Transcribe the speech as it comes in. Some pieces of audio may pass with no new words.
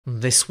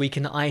This week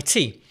in IT.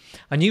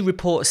 A new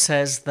report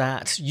says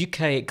that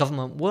UK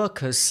government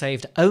workers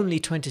saved only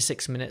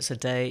 26 minutes a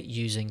day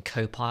using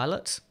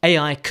Copilot.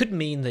 AI could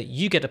mean that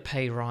you get a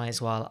pay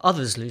rise while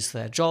others lose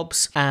their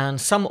jobs,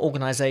 and some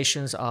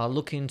organisations are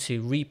looking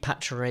to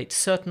repatriate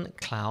certain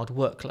cloud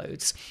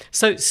workloads.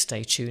 So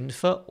stay tuned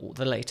for all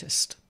the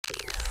latest.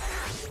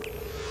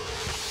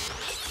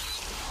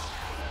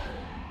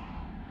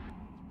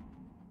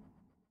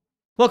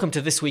 Welcome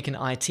to This Week in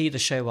IT, the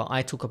show where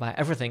I talk about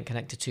everything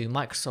connected to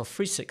Microsoft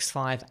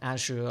 365,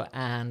 Azure,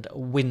 and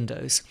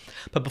Windows.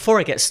 But before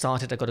I get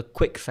started, I've got a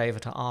quick favour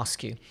to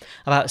ask you.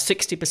 About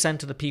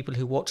 60% of the people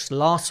who watched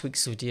last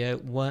week's video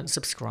weren't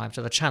subscribed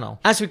to the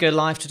channel. As we go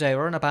live today,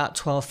 we're on about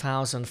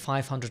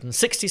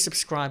 12,560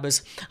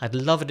 subscribers. I'd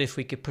love it if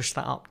we could push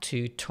that up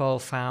to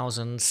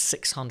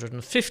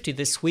 12,650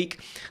 this week.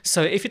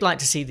 So if you'd like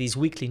to see these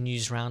weekly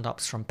news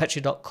roundups from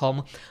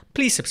petri.com,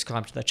 please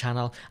subscribe to the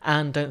channel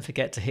and don't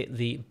forget to hit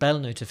the bell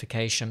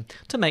notification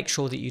to make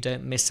sure that you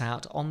don't miss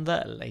out on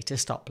the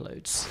latest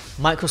uploads.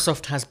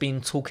 Microsoft has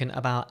been talking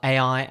about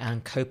AI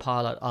and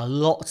Copilot a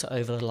lot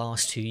over the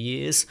last 2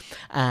 years,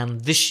 and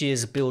this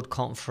year's Build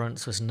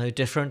conference was no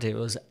different. It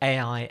was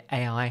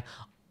AI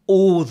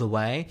all the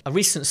way. A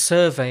recent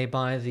survey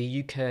by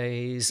the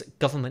UK's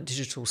Government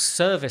Digital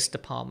Service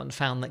Department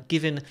found that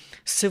giving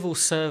civil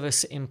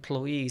service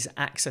employees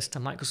access to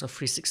Microsoft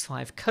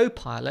 365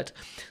 Copilot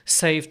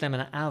saved them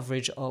an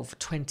average of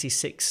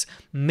 26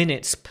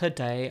 minutes per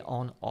day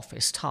on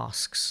office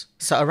tasks.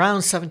 So around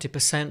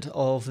 70%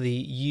 of the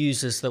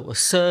users that were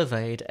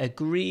surveyed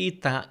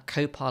agreed that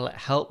Copilot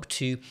helped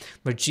to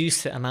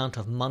reduce the amount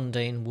of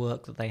mundane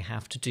work that they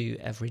have to do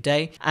every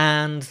day.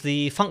 And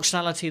the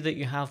functionality that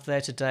you have there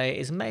today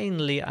is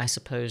mainly, I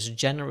suppose,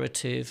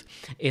 generative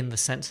in the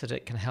sense that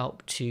it can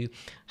help you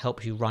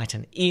write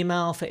an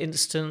email, for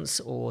instance,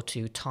 or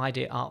to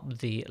tidy up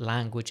the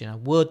language in a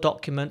Word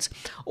document,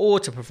 or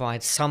to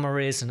provide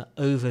summaries and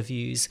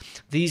overviews.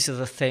 These are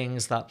the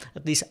things that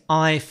at least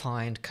I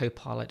find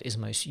Copilot is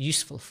most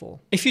useful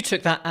for. If you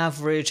took that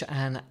average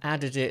and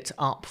added it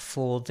up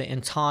for the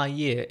entire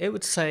year, it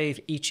would save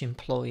each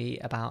employee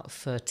about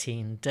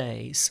 13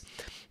 days.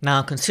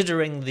 Now,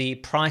 considering the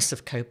price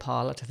of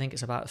Copilot, I think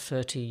it's about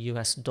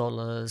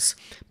 $30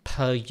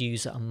 per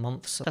user a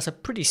month. So that's a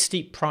pretty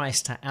steep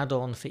price to add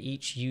on for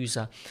each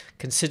user,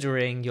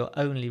 considering you're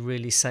only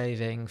really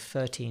saving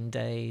 13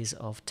 days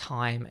of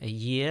time a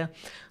year.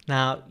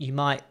 Now, you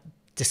might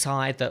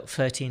decide that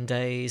 13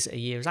 days a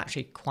year is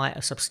actually quite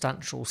a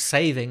substantial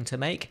saving to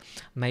make.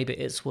 Maybe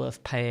it's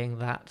worth paying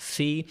that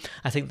fee.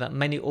 I think that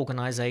many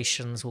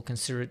organizations will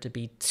consider it to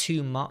be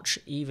too much,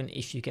 even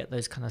if you get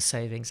those kind of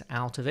savings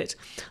out of it.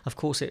 Of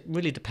course, it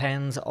really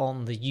depends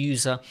on the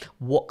user,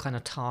 what kind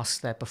of tasks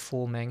they're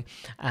performing,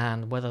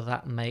 and whether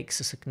that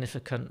makes a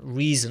significant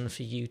reason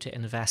for you to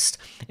invest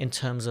in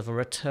terms of a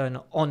return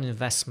on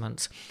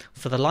investment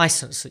for the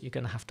license that you're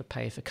going to have to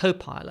pay for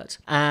Copilot.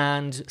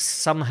 And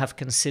some have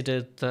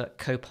considered that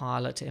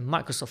Copilot in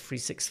Microsoft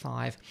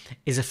 365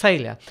 is a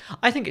failure.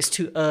 I think it's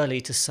too early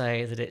to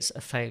say that it's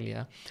a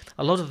failure.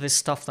 A lot of this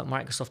stuff that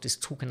Microsoft is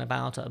talking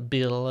about at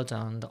Build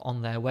and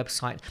on their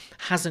website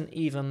hasn't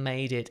even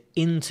made it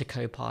into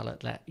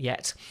Copilot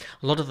yet.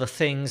 A lot of the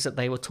things that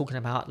they were talking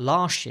about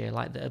last year,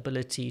 like the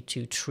ability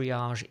to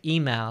triage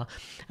email,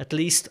 at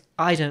least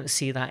I don't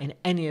see that in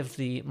any of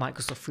the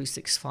Microsoft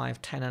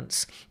 365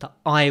 tenants that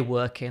I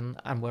work in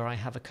and where I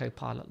have a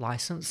Copilot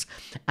license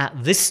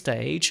at this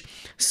stage.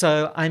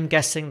 So I'm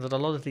guessing that a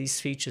lot of these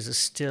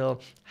features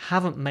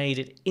haven't made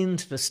it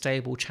into the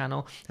stable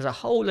channel. There's a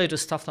whole load of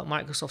stuff that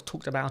Microsoft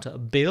talked about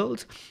at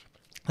Build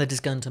that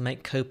is going to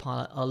make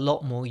Copilot a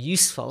lot more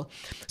useful.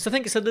 So I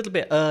think it's a little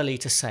bit early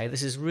to say.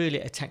 This is really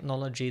a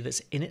technology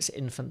that's in its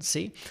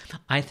infancy.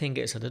 I think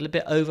it's a little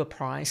bit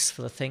overpriced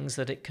for the things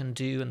that it can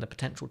do and the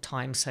potential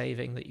time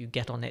saving that you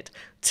get on it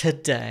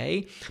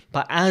today.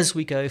 But as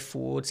we go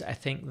forwards, I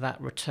think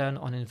that return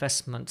on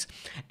investment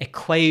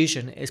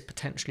equation is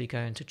potentially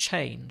going to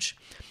change.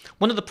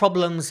 One of the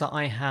problems that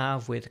I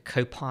have with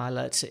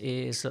Copilot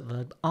is that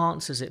the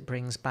answers it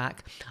brings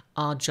back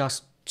are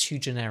just too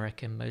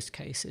generic in most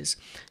cases,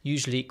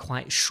 usually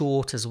quite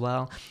short as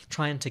well,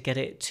 trying to get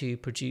it to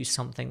produce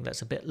something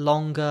that's a bit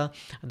longer,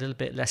 a little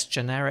bit less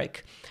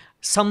generic.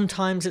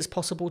 Sometimes it's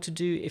possible to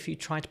do if you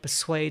try to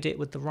persuade it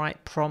with the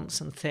right prompts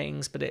and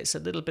things, but it's a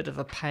little bit of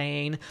a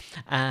pain.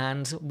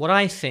 And what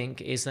I think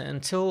is that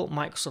until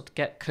Microsoft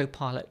get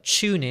Copilot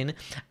tuning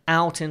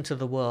out into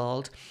the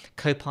world,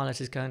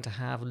 Copilot is going to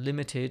have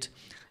limited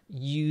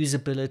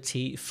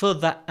usability for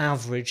the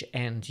average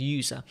end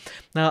user.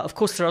 Now, of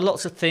course, there are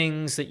lots of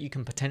things that you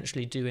can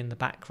potentially do in the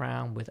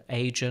background with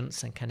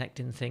agents and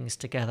connecting things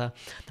together.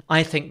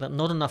 I think that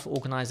not enough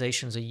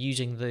organizations are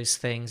using those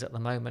things at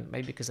the moment,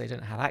 maybe because they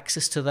don't have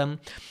access to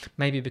them,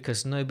 maybe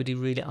because nobody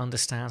really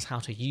understands how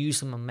to use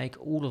them and make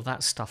all of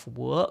that stuff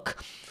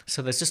work.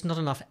 So there's just not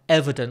enough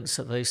evidence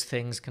that those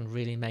things can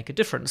really make a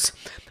difference.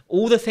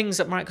 All the things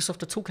that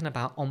Microsoft are talking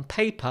about on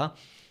paper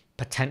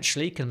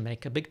potentially can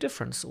make a big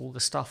difference. All the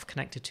stuff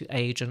connected to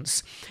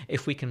agents,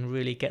 if we can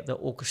really get the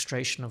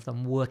orchestration of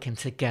them working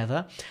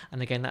together.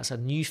 And again, that's a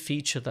new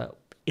feature that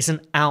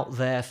isn't out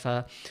there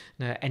for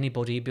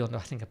anybody beyond, I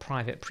think, a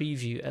private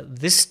preview at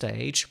this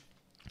stage.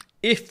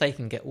 If they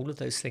can get all of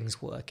those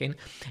things working,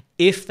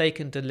 if they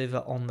can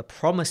deliver on the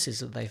promises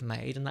that they've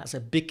made, and that's a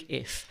big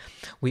if.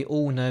 We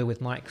all know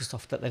with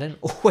Microsoft that they don't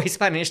always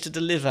manage to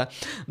deliver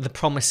the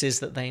promises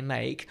that they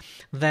make,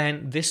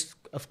 then this,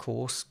 of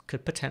course,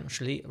 could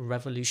potentially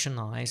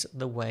revolutionize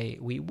the way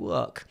we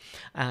work.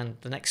 And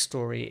the next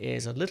story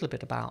is a little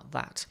bit about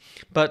that.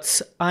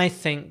 But I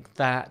think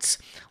that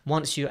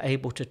once you're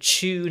able to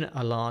tune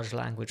a large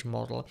language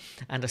model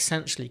and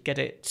essentially get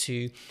it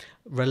to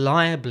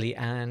reliably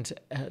and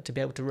to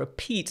be able to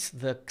repeat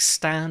the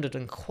standard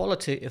and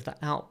quality of the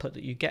output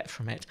that you get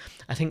from it,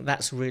 I think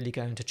that's really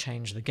going to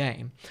change the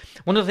game.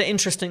 One of the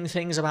interesting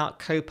things about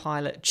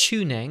Copilot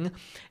tuning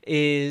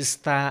is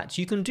that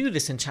you can do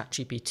this in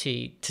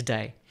ChatGPT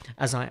today,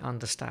 as I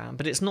understand,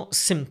 but it's not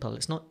simple.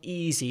 It's not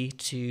easy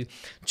to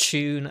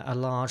tune a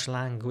large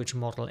language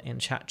model in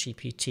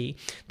ChatGPT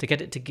to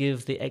get it to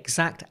give the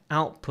exact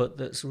output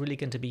that's really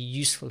going to be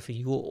useful for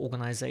your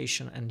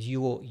organization and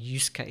your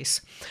use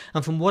case.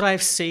 And from what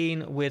I've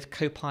seen with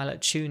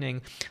Copilot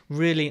tuning,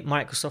 really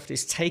Microsoft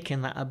is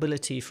taking that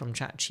ability from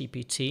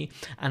ChatGPT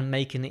and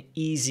making it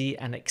easy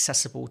and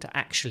accessible to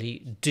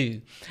actually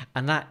do.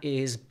 And that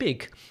is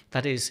big.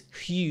 That is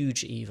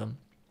huge even.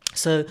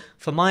 So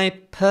for my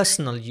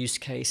personal use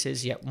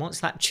cases,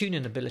 once that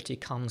tuning ability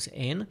comes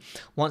in,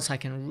 once I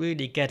can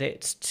really get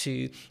it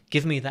to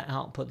give me the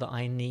output that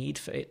I need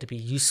for it to be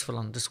useful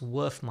and just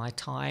worth my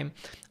time,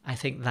 I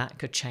think that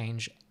could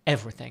change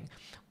everything.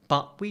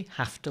 But we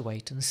have to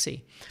wait and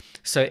see.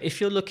 So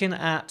if you're looking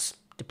at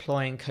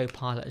deploying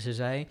Copilot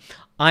today,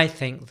 I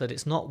think that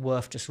it's not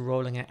worth just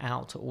rolling it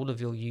out to all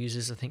of your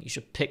users. I think you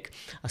should pick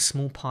a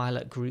small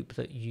pilot group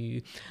that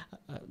you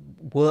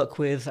work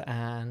with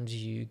and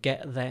you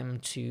get them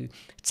to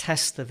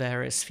test the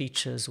various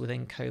features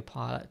within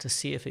Copilot to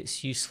see if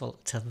it's useful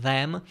to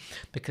them,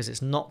 because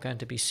it's not going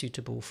to be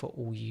suitable for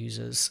all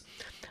users.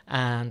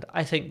 And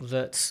I think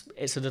that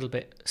it's a little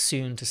bit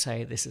soon to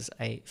say this is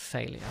a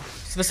failure.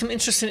 So there's some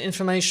interesting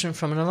information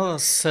from another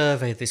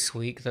survey this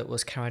week that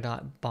was carried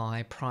out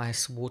by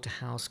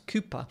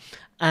PricewaterhouseCoopers.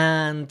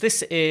 And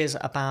this is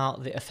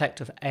about the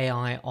effect of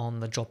AI on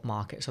the job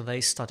market. So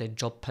they studied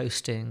job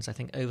postings, I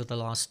think, over the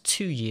last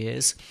 2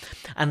 years.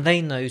 And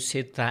they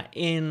noted that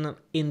in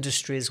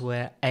industries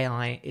where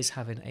AI is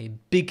having a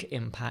big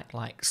impact,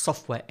 like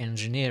software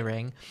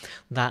engineering,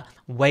 that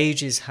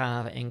wages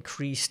have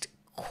increased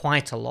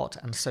quite a lot,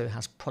 and so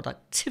has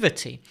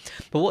productivity.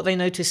 But what they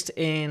noticed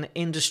in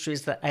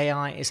industries that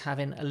AI is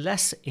having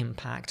less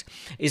impact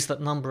is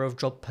that number of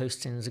job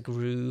postings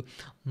grew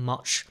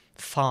much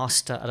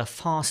faster, at a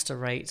faster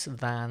rate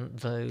than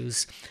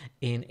those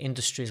in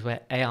industries where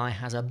AI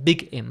has a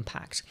big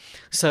impact.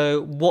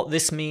 So what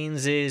this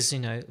means is,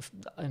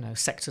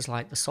 sectors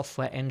like the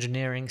software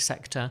engineering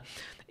sector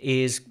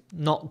is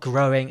not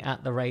growing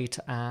at the rate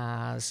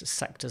as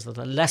sectors that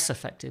are less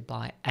affected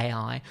by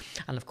AI.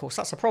 And of course,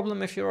 that's a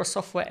problem if you're a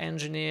software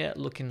engineer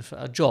looking for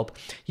a job.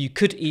 You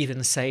could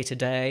even say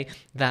today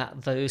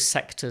that those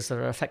sectors that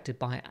are affected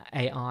by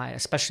AI,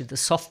 especially the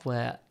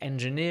software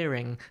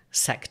engineering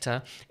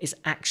sector, is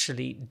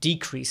actually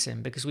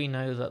decreasing, because we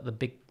know that the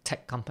big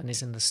tech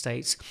companies in the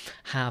States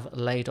have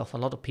laid off a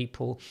lot of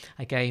people.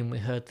 Again, we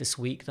heard this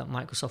week that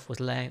Microsoft was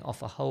laying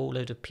off a whole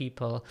load of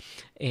people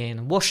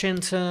in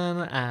Washington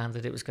and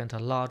that it was going to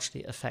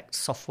largely affect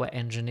software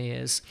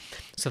engineers.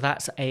 So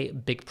that's a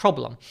big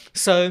problem.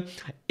 So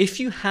if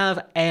you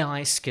have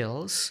AI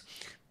skills,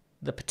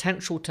 the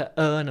potential to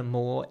earn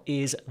more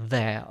is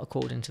there,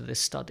 according to this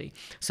study.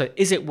 So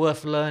is it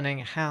worth learning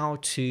how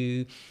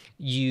to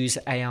use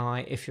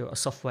AI if you're a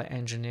software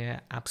engineer?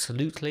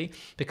 Absolutely,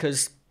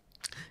 because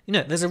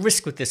there's a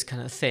risk with this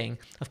kind of thing.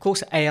 Of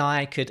course,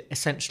 AI could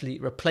essentially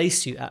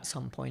replace you at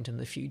some point in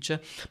the future,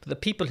 but the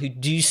people who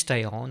do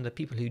stay on, the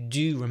people who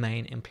do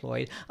remain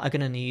employed, are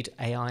going to need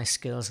AI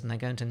skills, and they're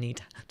going to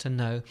need to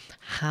know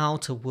how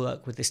to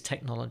work with this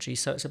technology.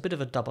 So it's a bit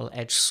of a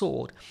double-edged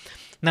sword.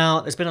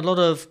 Now, there's been a lot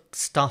of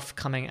stuff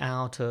coming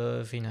out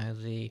of,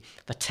 the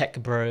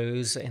tech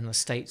bros in the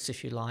States,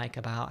 if you like,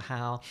 about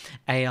how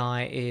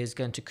AI is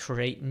going to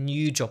create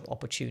new job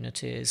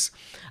opportunities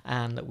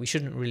and that we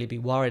shouldn't really be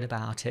worried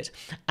about it,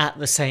 at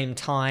the same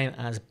time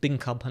as big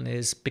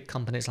companies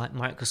like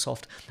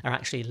Microsoft are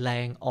actually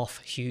laying off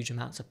huge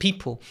amounts of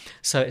people.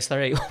 So it's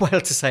very well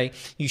to say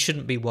you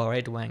shouldn't be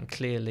worried when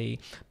clearly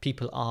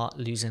people are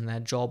losing their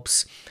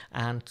jobs.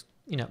 And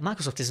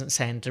Microsoft isn't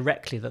saying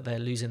directly that they're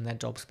losing their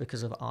jobs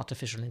because of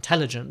artificial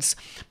intelligence,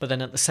 but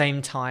then at the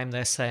same time,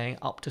 they're saying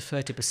up to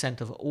 30%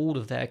 of all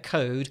of their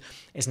code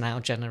is now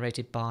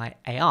generated by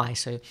AI.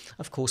 So,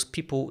 of course,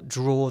 people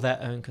draw their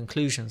own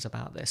conclusions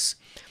about this.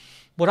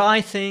 What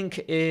I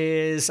think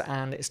is,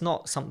 and it's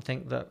not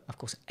something that, of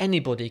course,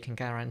 anybody can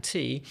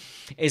guarantee,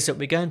 is that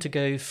we're going to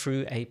go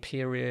through a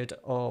period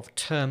of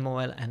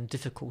turmoil and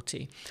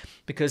difficulty,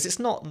 because it's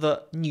not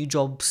that new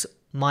jobs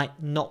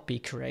might not be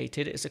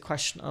created, it's a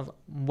question of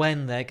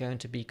when they're going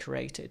to be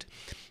created.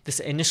 This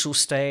initial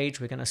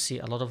stage, we're going to see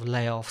a lot of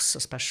layoffs,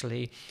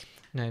 especially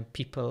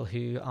people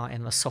who are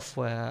in the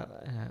software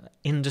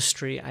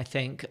industry. I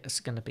think is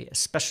going to be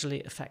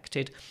especially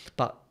affected,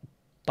 but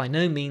by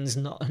no means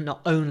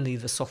not only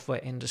the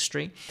software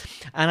industry.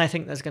 And I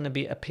think there's going to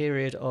be a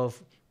period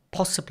of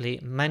possibly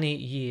many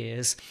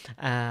years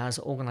as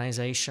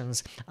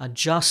organizations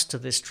adjust to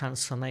this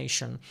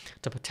transformation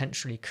to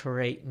potentially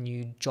create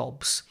new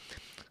jobs,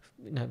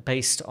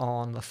 based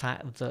on the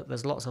fact that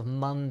there's lots of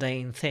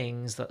mundane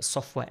things that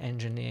software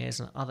engineers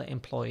and other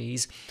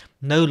employees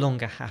no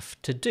longer have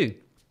to do.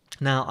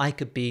 Now, I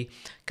could be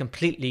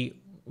completely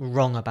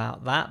wrong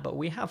about that, but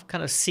we have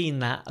kind of seen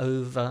that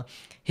over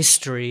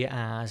history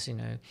as,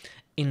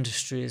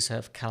 industries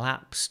have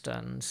collapsed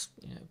and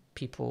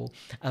people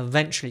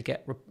eventually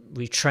get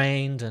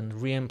retrained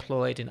and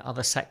re-employed in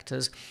other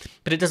sectors,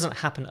 but it doesn't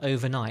happen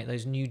overnight.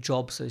 Those new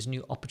jobs, those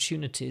new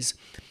opportunities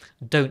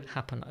don't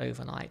happen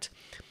overnight.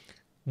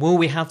 Will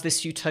we have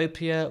this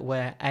utopia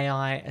where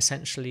AI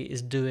essentially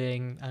is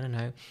doing,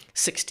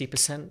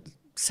 60%,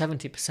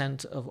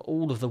 70% of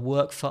all of the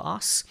work for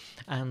us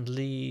and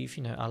leave,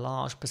 a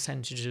large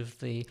percentage of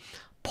the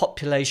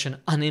population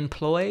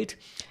unemployed?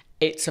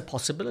 It's a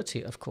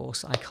possibility, of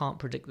course. I can't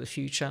predict the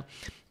future,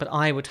 but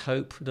I would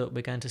hope that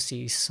we're going to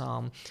see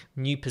some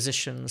new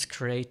positions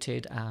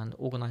created and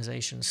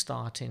organizations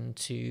starting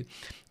to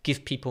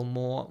give people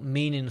more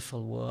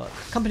meaningful work.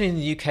 A company in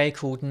the UK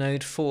called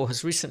Node4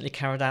 has recently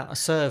carried out a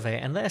survey,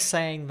 and they're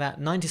saying that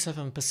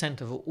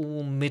 97% of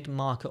all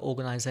mid-market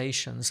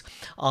organizations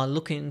are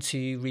looking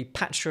to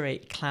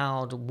repatriate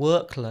cloud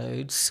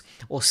workloads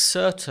or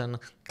certain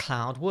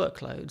cloud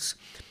workloads.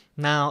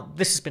 Now,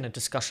 this has been a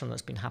discussion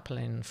that's been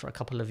happening for a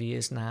couple of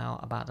years now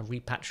about the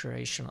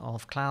repatriation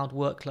of cloud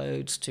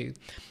workloads to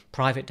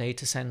private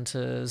data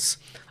centers,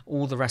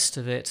 all the rest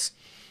of it.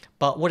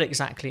 But what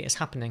exactly is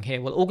happening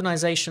here? Well,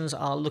 organizations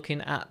are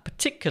looking at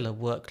particular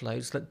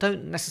workloads that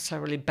don't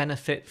necessarily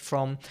benefit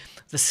from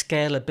the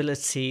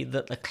scalability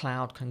that the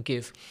cloud can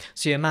give.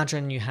 So you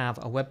imagine you have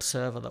a web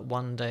server that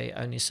one day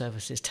only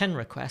services 10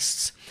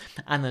 requests,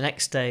 and the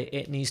next day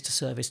it needs to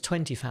service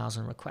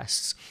 20,000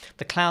 requests.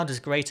 The cloud is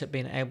great at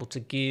being able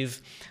to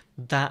give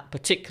that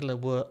particular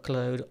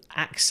workload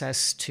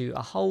access to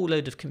a whole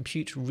load of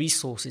compute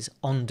resources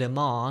on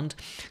demand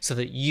so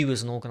that you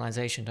as an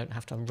organization don't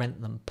have to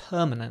rent them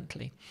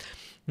permanently.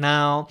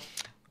 Now,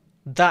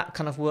 that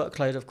kind of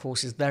workload, of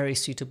course, is very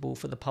suitable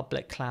for the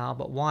public cloud,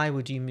 but why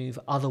would you move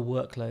other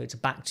workloads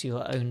back to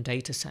your own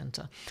data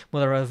center?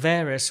 Well, there are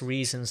various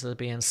reasons that are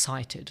being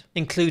cited,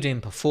 including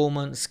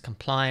performance,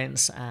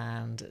 compliance,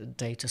 and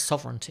data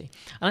sovereignty.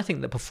 And I think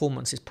that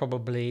performance is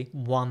probably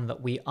one that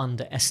we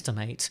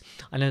underestimate.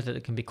 I know that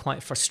it can be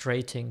quite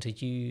frustrating to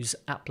use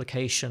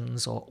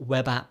applications or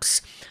web apps.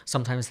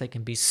 Sometimes they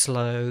can be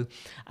slow.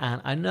 And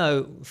I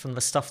know from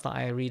the stuff that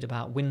I read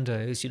about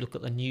Windows, you look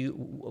at the new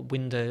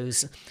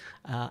Windows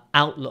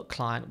Outlook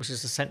client, which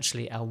is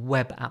essentially a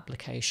web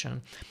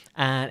application,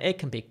 and it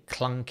can be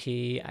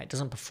clunky. It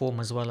doesn't perform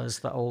as well as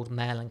the old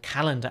mail and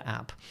calendar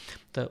app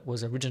that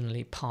was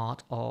originally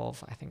part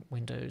of, I think,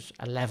 Windows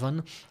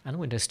 11 and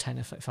Windows 10,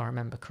 if I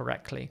remember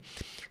correctly.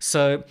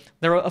 So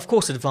there are, of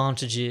course,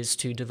 advantages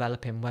to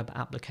developing web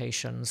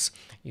applications.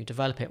 You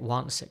develop it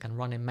once, it can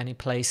run in many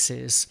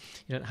places.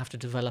 You don't have to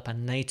develop a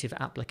native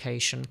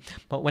application.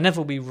 But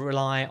whenever we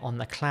rely on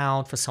the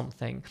cloud for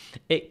something,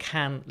 it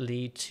can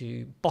lead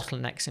to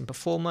bottlenecks in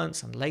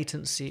performance and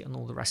latency and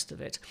all the rest of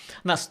it.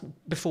 And that's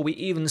before we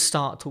even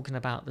start talking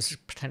about the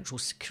potential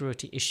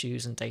security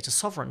issues and data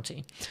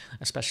sovereignty,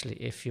 especially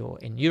if you're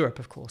in Europe,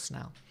 of course,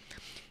 now.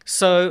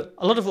 So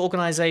a lot of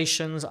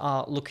organizations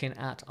are looking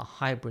at a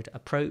hybrid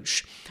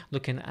approach,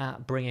 looking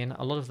at bringing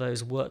a lot of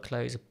those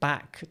workloads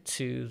back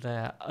to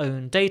their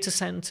own data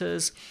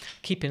centers,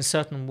 keeping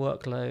certain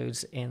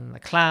workloads in the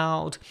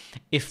cloud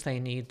if they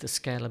need the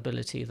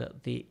scalability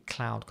that the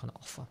cloud can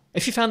offer.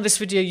 If you found this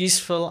video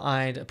useful,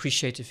 I'd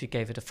appreciate if you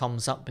gave it a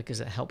thumbs up because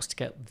it helps to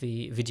get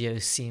the video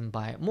seen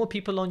by more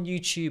people on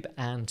YouTube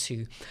and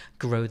to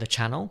grow the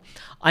channel.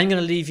 I'm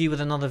going to leave you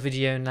with another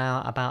video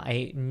now about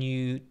a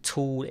new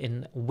tool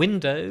in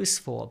Windows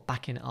for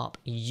backing up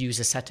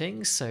user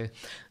settings, so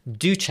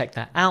do check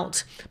that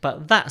out.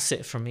 But that's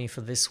it from me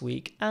for this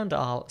week, and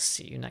I'll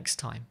see you next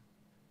time.